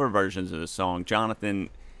the cover versions of the song. Jonathan,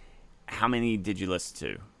 how many did you listen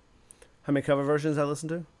to? How many cover versions I listened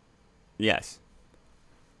to? Yes.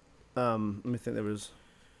 Let me think. There was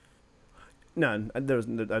none. I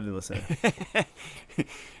didn't listen.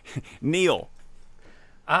 Neil.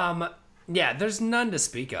 Yeah, there's none to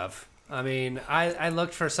speak of. I mean, I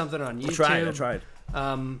looked for something on YouTube. I tried.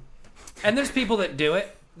 And there's people that do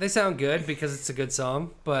it. They sound good because it's a good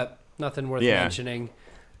song, but nothing worth mentioning.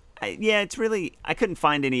 It's really, I couldn't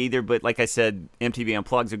find any either, but like I said, MTV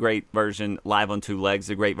Unplugged's a great version. Live on Two Legs is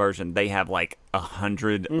a great version. They have like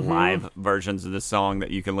 100 live versions of the song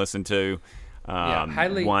that you can listen to.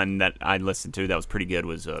 One that I listened to that was pretty good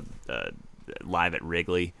was Live at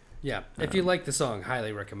Wrigley. Yeah, if you like the song,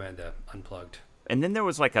 highly recommend Unplugged. And then there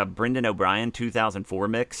was like a Brendan O'Brien 2004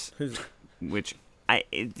 mix, which I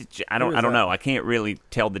don't know. I can't really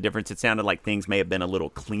tell the difference. It sounded like things may have been a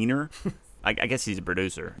little cleaner. I guess he's a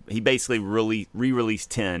producer. He basically re-released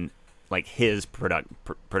 10, like his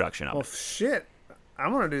production of it. Well, shit.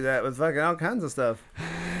 I'm going to do that with fucking all kinds of stuff.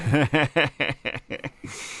 I'm going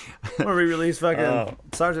to re-release fucking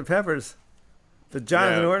Sgt. Pepper's. The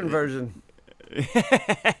Jonathan Horton version.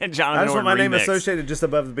 I just want my name associated just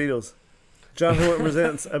above the Beatles. Jonathan Horton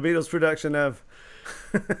presents a Beatles production of...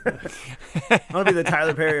 I'm going to be the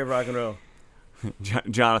Tyler Perry of rock and roll.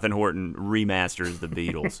 Jonathan Horton remasters the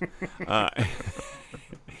Beatles.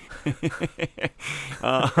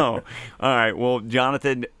 Oh, all right. Well,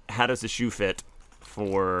 Jonathan, how does the shoe fit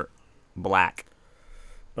for black?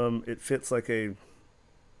 It fits like a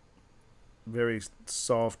very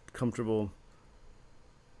soft, comfortable,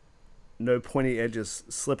 no pointy edges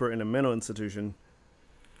slipper in a mental institution.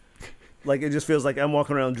 Like, it just feels like I'm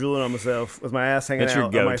walking around drooling on myself with my ass hanging That's your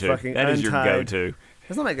out on my go-to. fucking That is your untied. go-to.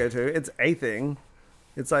 It's not my go-to. It's a thing.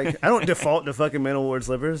 It's like, I don't default to fucking mental ward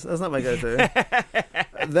slippers. That's not my go-to.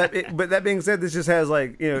 But that being said, this just has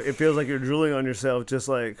like, it feels like you're drooling on yourself, just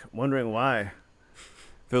like wondering why.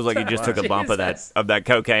 Feels like you just took a bump of Jesus. that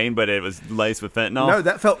cocaine, but it was laced with fentanyl. No,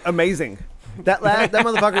 that felt amazing. That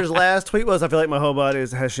motherfucker's last tweet was, I feel like my whole body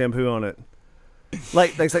has shampoo on it.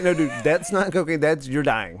 Like, it's like, no, dude, that's not cocaine. You're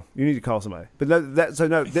dying. You need to call somebody. But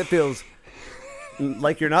that feels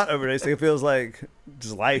like you're not overdosing. It feels like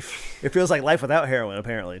just life. It feels like life without heroin,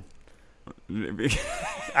 apparently. I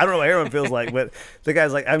don't know what heroin feels like, but the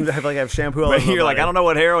guy's like, I feel like I have shampoo all But over my you're like, body. I don't know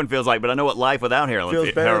what heroin feels like, but I know what life without heroin Feels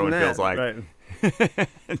better heroin than that. feels like. Right.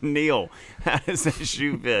 Neil, how does that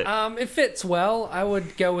shoe fit? It fits well. I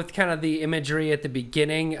would go with kind of the imagery at the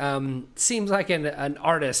beginning. Seems like an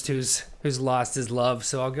artist who's lost his love,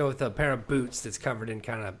 so I'll go with a pair of boots that's covered in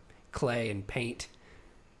kind of clay and paint.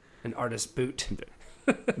 An artist boot.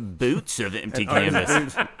 Boots of empty Artist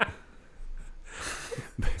canvas. boot.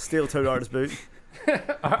 Steel-toed artist boot.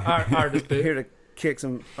 Artist boot. Here to kick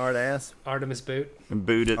some art ass. Artemis boot.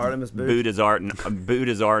 Artemis boot. Boot is art, and boot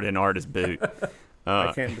is art, and art is boot.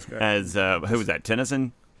 I can't describe. As who was that?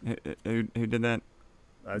 Tennyson, who did that?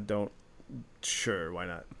 I don't. Sure, why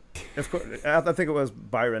not? Of course, I think it was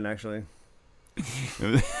Byron actually.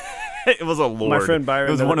 It was a lord. My friend Byron.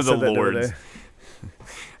 It was one of the said that other lords. day.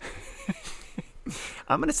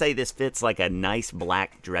 I'm gonna say this fits like a nice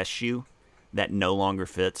black dress shoe that no longer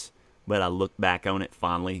fits, but I look back on it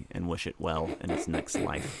fondly and wish it well in its next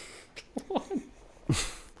life.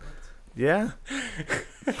 Yeah.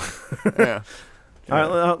 Yeah. All right.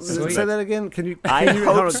 Well, Sweet. say that again. Can you? I can you-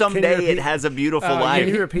 hold on, hope can someday you it repeat- has a beautiful Oh, life.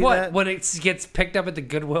 Can you repeat what that? when it gets picked up at the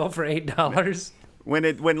Goodwill for $8?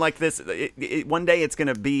 When like this, one day it's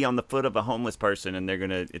gonna be on the foot of a homeless person, and they're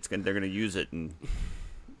gonna use it, and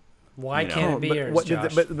Why You know. can't it be but, yours, what did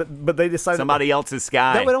Josh? but they decided somebody else's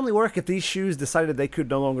sky. that would only work if these shoes decided they could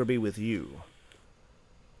no longer be with you.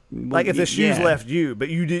 Like if the shoes Yeah. left you, but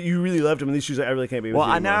you really loved them, and these shoes I really can't be with Well,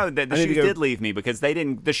 you. I know anymore. that the I need to shoes go- did leave me because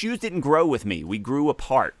the shoes didn't grow with me. We grew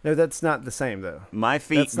apart. No, that's not the same though. My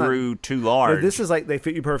feet That's not- grew too No, large. this is like they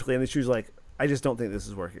fit you perfectly, and the shoes like I just don't think this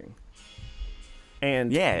is working.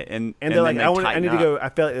 And yeah, and they're like, then I they need tighten to go. up. I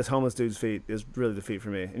felt like this homeless dude's feet is really the feet for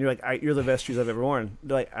me. And you're like, you're the best shoes I've ever worn.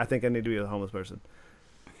 They're like, I think I need to be a homeless person.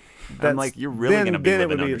 I'm like, you're really then- gonna be then it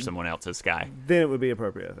living would be- under someone else's sky. Then it would be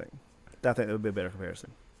appropriate. I think that would be a better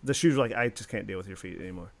comparison. The shoes are like, I just can't deal with your feet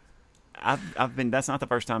anymore. I've been. That's not the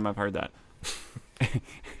first time I've heard that.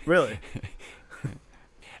 Really?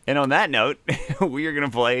 And on that note, we are gonna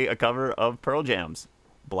play a cover of Pearl Jam's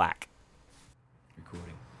 "Black."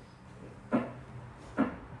 Recording.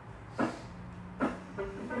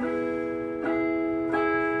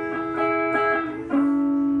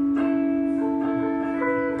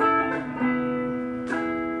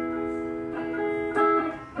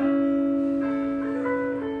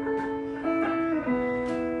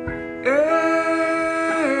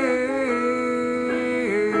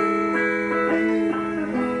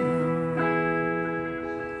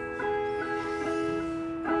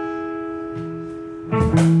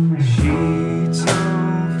 Sheets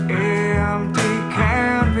of empty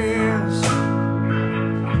canvas,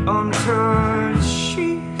 untouched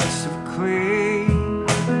sheets of clay,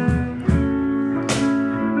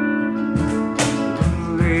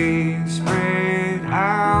 legs spread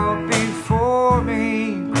out before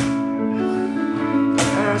me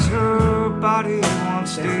as her body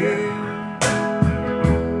once did.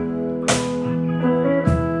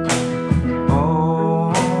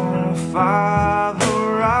 All five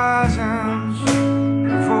horizons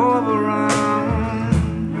revolve around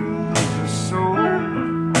the soul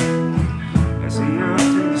as the earth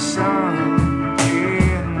to the sun.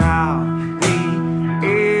 Yeah, now the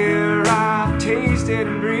air I tasted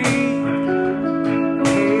and breathed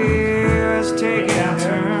is taking a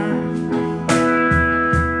turn.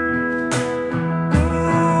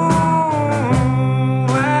 Ooh,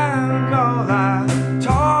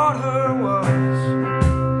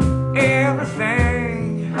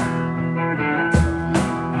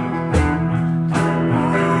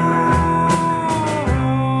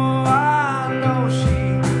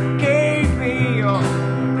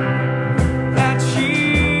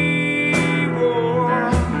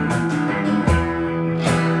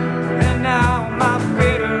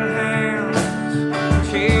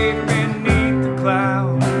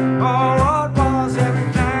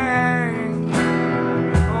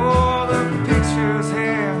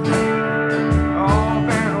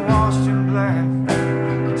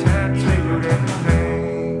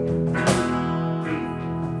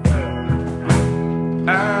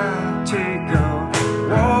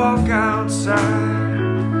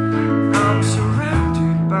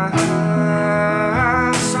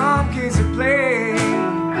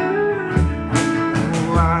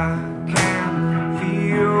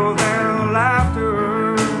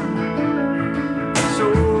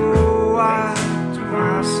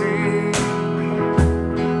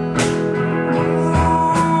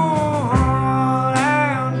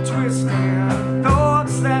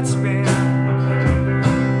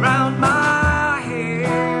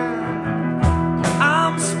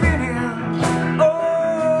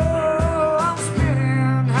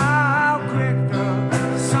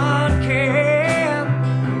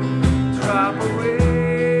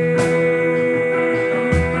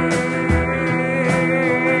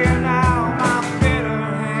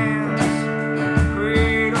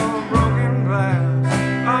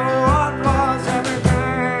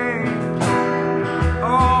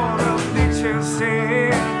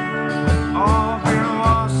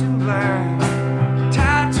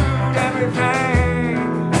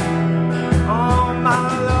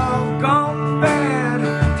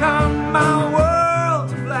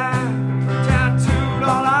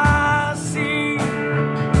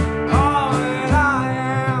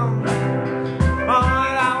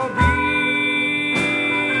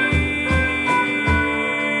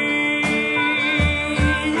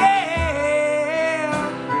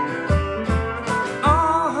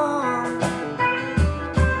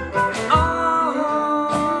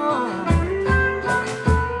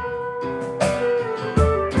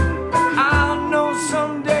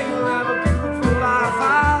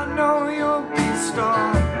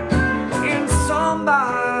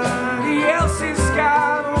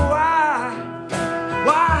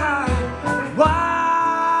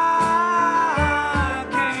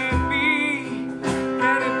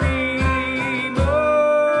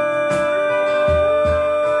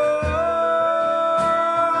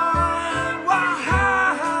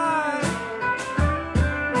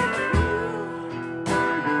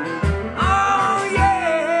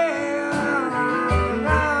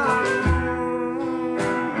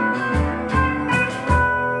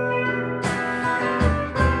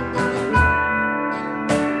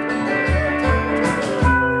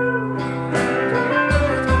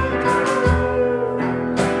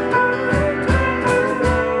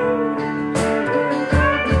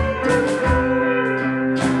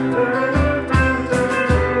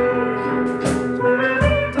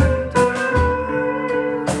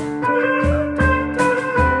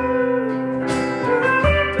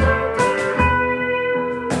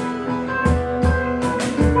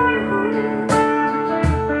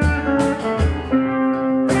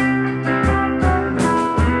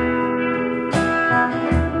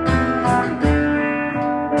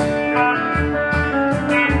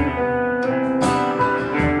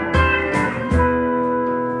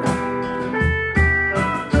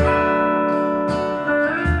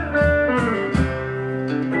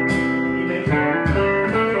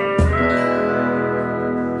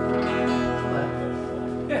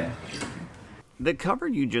 The cover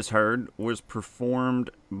you just heard was performed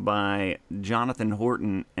by Jonathan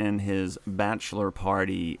Horton and his Bachelor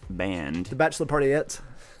Party band. The Bachelor Partyettes.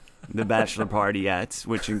 The Bachelor Partyettes,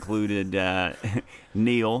 which included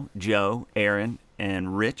Neil, Joe, Aaron,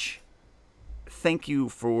 and Rich. Thank you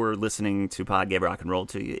for listening to Pod Gave Rock and Roll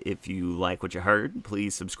to you. If you like what you heard,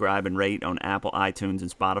 please subscribe and rate on Apple, iTunes, and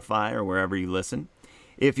Spotify, or wherever you listen.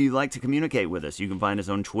 If you'd like to communicate with us, you can find us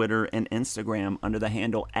on Twitter and Instagram under the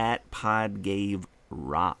handle @PodGaveRock.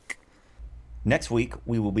 Next week,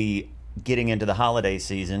 we will be getting into the holiday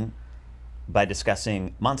season by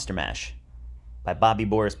discussing Monster Mash by Bobby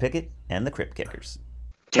Boris Pickett and the Crypt Kickers.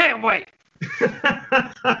 Can't wait.